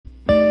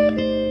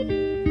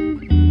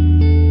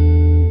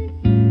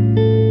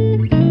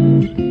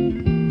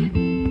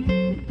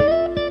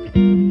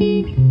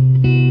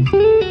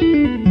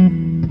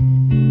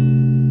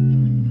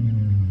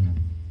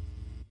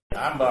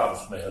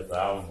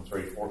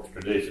Forks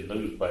Tradition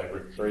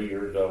newspaper, 3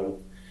 years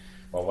old.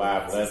 My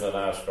wife Linda and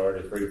I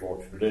started Three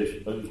Forks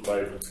Tradition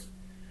newspaper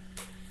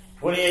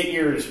 28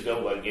 years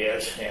ago, I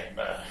guess, and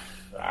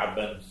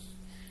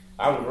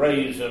I was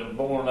raised and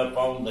born up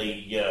on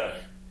the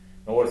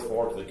North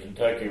Fork of the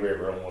Kentucky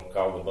River on what's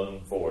called the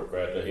Boone Fork,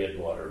 right at the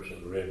headwaters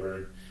of the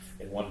river.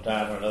 At one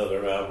time or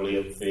another, I've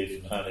lived,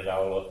 fished, and hunted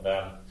all up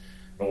down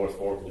North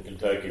Fork of the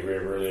Kentucky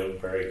River, lived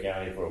in Perry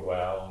County for a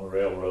while on the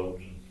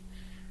railroads,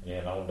 and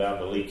then on down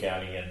to Lee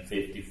County in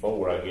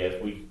 '54, I guess.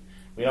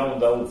 We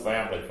owned the old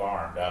family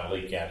farm down in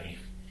Lee County.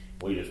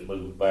 We just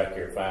moved back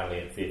here finally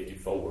in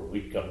 '54.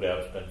 We'd come down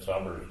and spend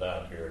summers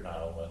down here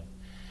now. And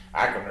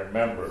I can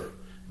remember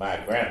my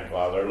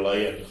grandfather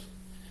laying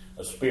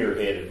a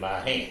spearhead in my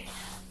hand.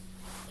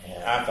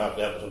 And I thought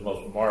that was the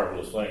most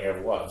marvelous thing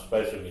ever was,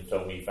 especially when he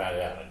told me he found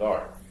it out in the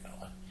garden.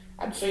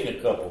 I'd seen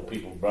a couple of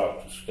people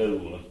brought to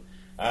school, and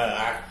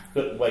I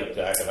couldn't wait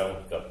till I could own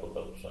a couple of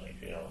those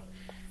things,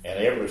 And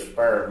every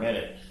spare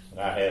minute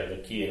I had as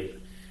a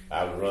kid,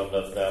 I would run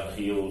up down the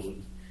hills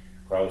and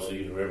across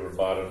these river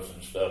bottoms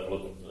and stuff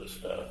looking for this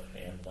stuff.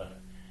 And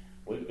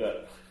we've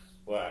got,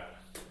 a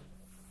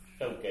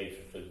showcase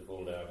or two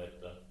pulled down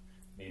at the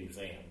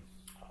museum.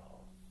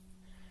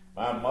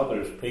 My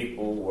mother's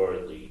people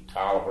were the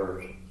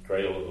Tollivers, the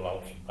Trail of the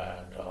Lonesome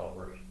Pine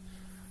Tollivers.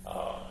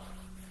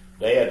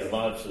 Dad's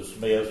bunch of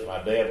Smiths.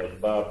 My dad was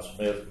Bob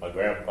Smith. My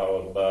grandpa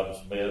was Bob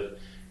Smith.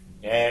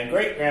 And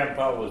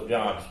great-grandpa was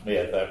John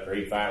Smith after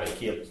he finally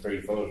killed the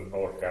three fellows in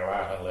North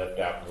Carolina and left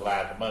out the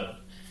line of money.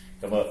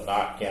 Come up in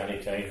Knott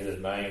County, changed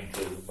his name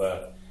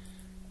to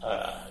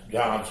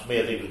John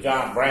Smith. He was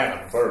John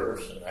Branham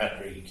first, and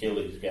after he killed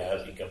these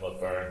guys, he come up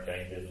there and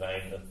changed his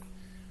name to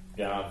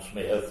John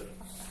Smith.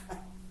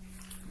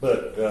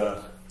 But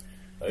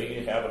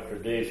you have a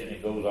tradition.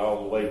 It goes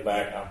all the way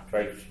back. I'm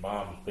Tracy's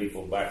mom's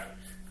people back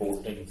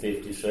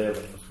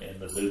 1457 in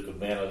the Duke of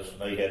Venice,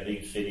 and they had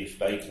these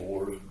city-state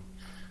wars.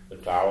 The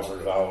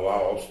Tollivers all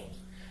lost. And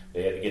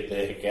they had to get the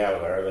heck out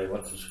of there. They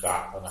went to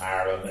Scotland,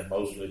 Ireland, and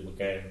mostly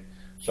became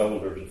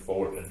soldiers of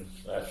fortune,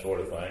 that sort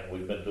of thing.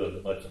 We've been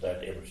doing much of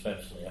that ever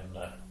since then.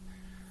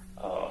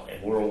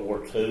 In World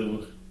War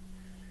II,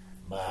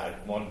 my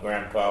one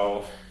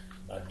grandpa,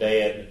 my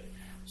dad,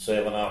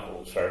 7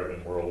 uncles served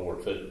in World War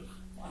II.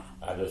 Wow.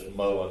 I just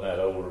mulling that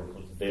over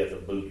with the death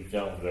of Booty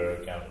Jones there,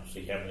 kind of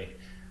see how many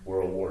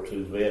World War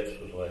II vets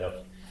was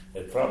left.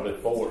 There's probably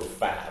 4 to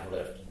 5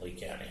 left in Lee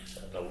County,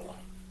 so no one.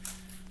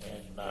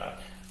 And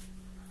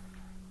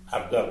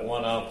I've got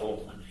one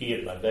uncle, and he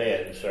and my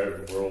dad who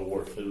served in World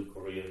War II,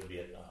 Korea, and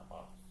Vietnam.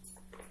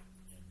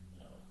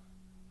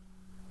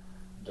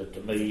 And, to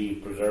me,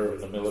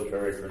 preserving the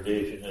military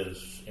tradition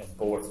is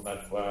important.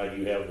 That's why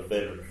you have the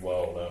Veterans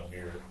Wall down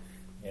here.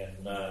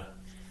 And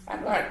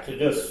I'd like to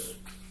just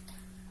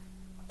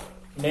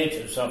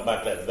mention something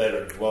about that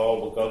Veterans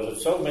Wall because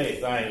there's so many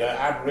things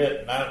I've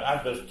written.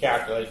 I've just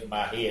calculated in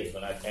my head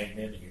when I came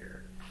in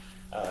here.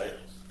 I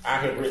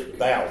have written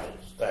thousands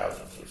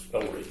of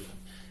stories,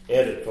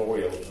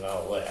 editorials and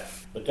all that.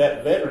 But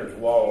that Veterans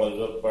Wall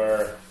is up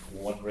there for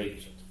one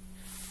reason.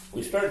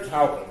 We started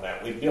talking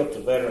about it. We built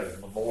the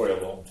Veterans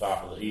Memorial on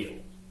top of the hill.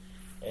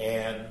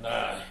 And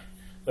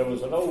there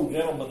was an old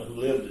gentleman who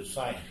lived at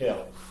St.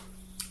 Helens.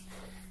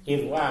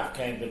 His wife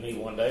came to me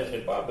one day and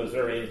said, "Bob, is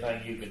there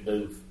anything you can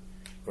do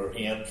for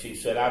him?" She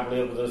said, "I've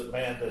lived with this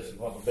man. This is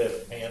one of the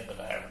best men that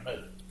I ever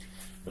knew."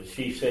 But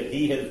she said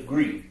he has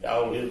grieved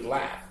all his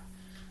life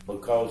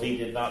because he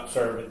did not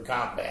serve in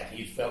combat.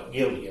 He felt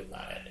guilty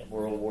about it in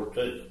World War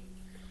II.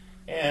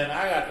 And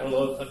I got to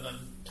looking and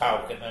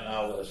talking and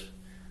all this.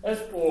 This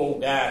poor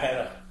old guy had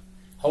a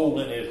hole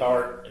in his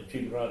heart and she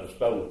could run a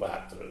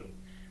stovepipe through.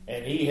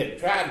 And he had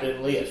tried to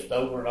enlist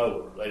over and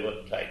over. They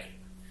wouldn't take him.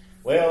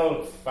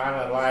 Well,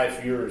 finally, the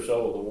last year or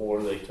so of the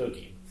war, they took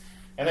him.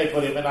 And they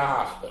put him in a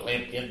hospital,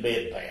 empty in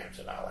bedpans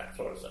and all that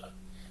sort of stuff.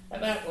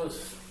 And that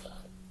was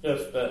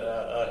just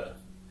a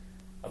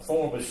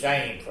form of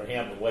shame for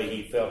him, the way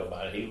he felt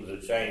about it. He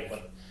was ashamed when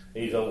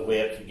these old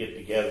vets would get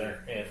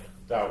together and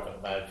talking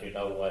about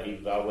it, he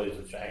was always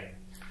ashamed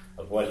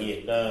of what he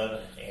had done.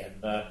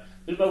 And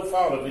there's no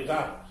fault of his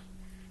own.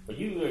 When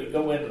you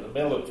go into the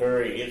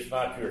military, it's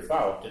not your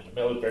fault that the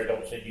military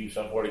don't send you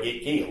somewhere to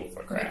get killed,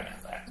 for crying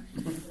out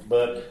loud.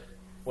 But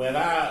when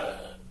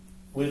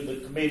with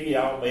the committee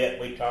all met,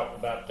 we talked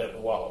about that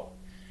wall.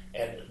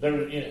 And there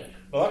was, a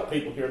lot of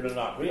people here do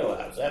not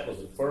realize that was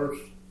the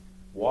first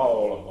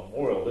wall, a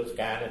memorial of this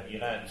kind in the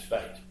United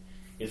States.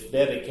 It's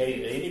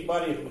dedicated to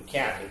anybody in the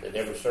county that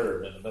ever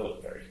served in the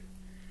military.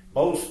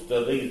 Most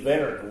of these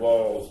veterans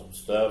walls and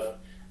stuff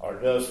are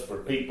just for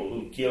people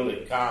who killed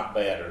in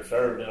combat or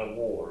served in a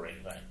war or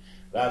anything.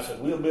 But I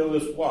said, we'll build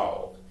this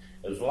wall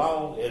as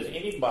long as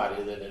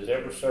anybody that has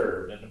ever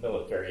served in the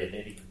military in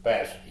any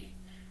capacity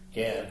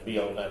can be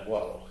on that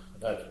wall.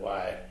 That's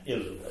why it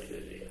is the way it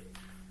is.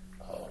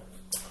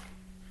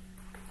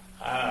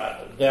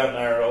 Down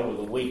there over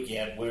the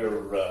weekend,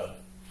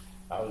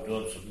 I was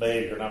doing some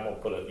measuring. I'm going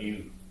to put a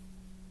new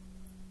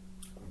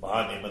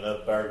monument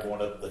up there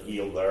going up the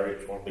hill there.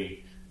 It's going to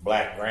be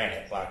black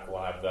granite like the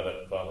one I've got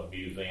up in front of the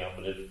museum,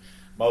 but it's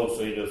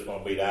mostly just going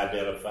to be to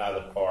identify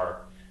the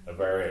park and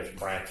various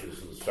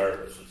branches of the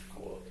services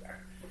go up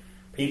there.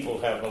 People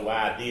have no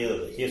idea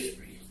of the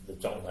history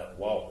that's on that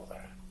wall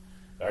there.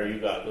 There you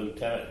got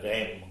Lieutenant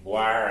James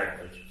McGuire,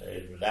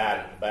 who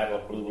died in the Battle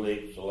of Blue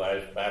Licks, the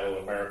last battle of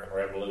the American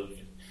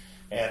Revolution.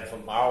 And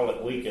from all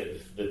that we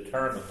could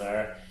determine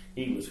there,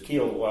 he was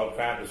killed while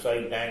trying to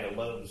save Daniel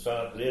Boone's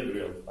sons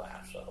Israel's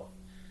life. So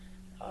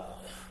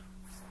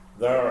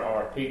there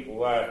are people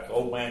like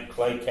old man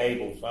Clay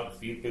Cable. Some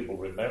few people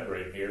remember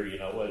him here, you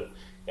know, as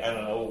kind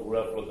of an old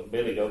rough-looking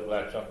billy goat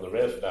like some of the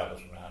rest of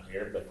us around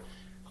here. But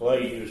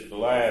Clay used to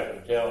laugh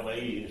and tell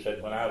me, he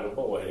said, when I was a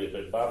boy, he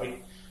said,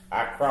 Bobby,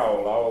 I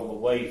crawled all the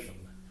way from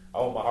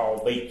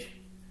Omaha Beach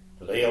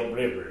to the Elm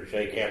River to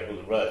shake hands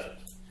with the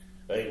Russians.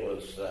 There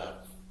was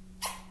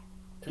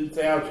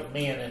 2,000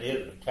 men in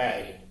his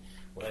battalion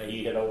when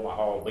he hit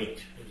Omaha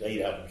Beach.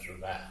 8 of them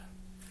survived.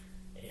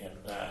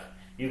 And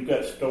you've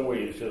got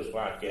stories just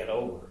like that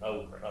over and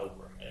over and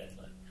over. And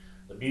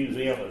the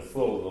museum is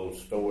full of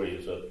those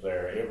stories up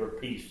there. Every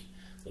piece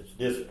that's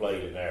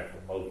displayed in there, for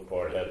the most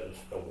part, has a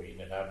story.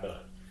 And I've been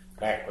a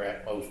pack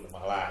rat most of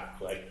my life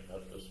collecting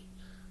up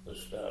the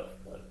stuff.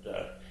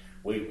 But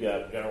we've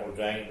got General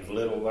James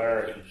Little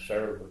there. He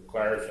served with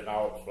Clarence and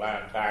Alt's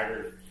Flying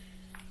Tigers.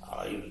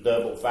 He was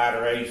double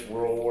fighter ace in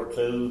World War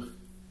II.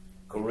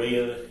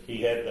 Korea,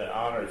 he had the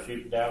honor of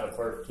shooting down the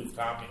first 2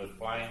 communist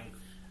planes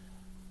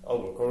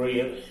over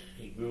Korea.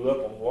 He grew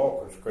up on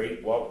Walker's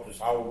Creek, walked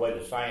us all the way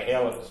to St.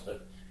 Helens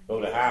to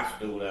go to high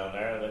school down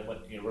there, and then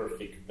went to the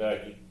University of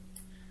Kentucky.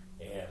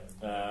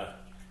 And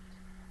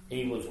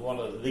he was one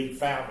of the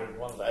founders,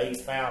 one of the 8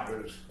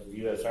 founders of the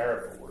U.S.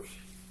 Air Force.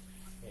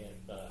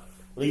 And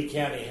Lee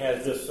County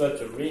has just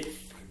such a rich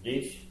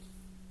tradition.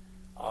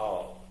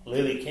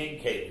 Lily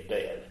Kincaid's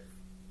dead.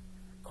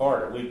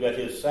 Carter, we've got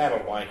his saddle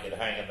blanket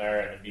hanging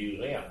there in the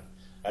museum.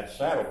 That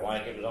saddle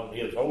blanket was on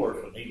his horse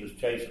when he was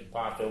chasing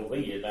Pancho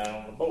Villa down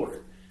on the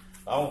border,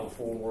 long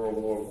before World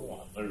War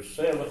I. There's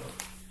 7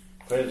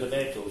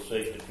 presidential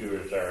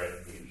signatures there in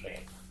the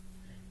museum.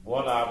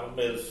 One of them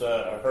is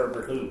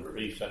Herbert Hoover.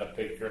 He sent a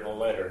picture and a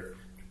letter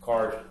to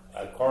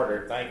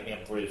Carter thanking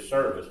him for his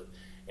service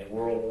in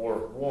World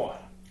War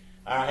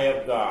I. I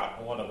have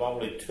got one of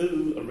only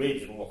 2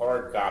 original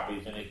hard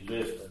copies in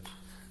existence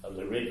of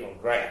the original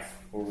draft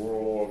for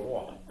World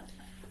War I.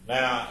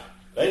 Now,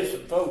 there's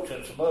some folks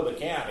in some other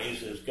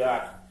counties that's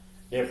got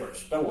different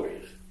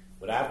stories,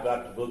 but I've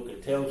got the book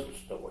that tells the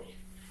story.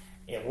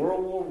 In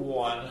World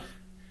War I,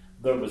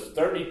 there was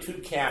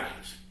 32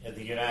 counties in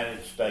the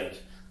United States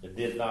that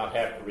did not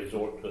have to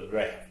resort to a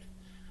draft.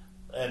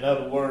 In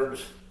other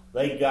words,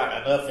 they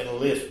got enough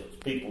enlistments.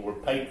 People were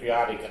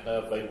patriotic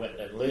enough, they went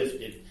and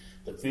enlisted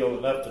to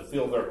fill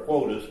their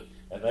quotas,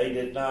 and they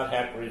did not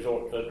have to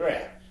resort to a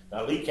draft.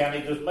 Now, Lee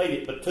County just made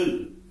it but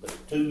 2, but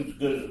 2 is as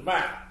good as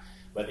mine.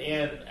 But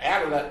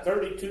out of that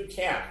 32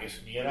 counties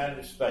in the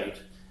United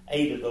States,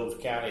 8 of those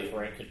counties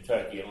were in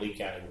Kentucky, and Lee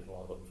County was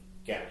one of those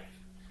counties.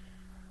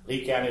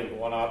 Lee County was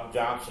one of them,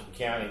 Johnson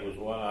County was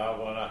one of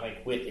them, and I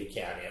think Whitley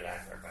County, and I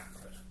can remember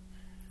it.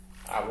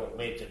 I won't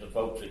mention the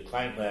folks that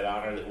claimed that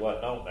honor that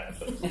wasn't on that.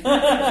 But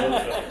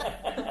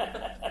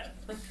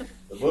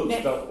the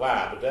books don't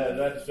lie, but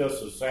that's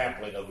just a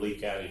sampling of Lee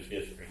County's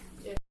history.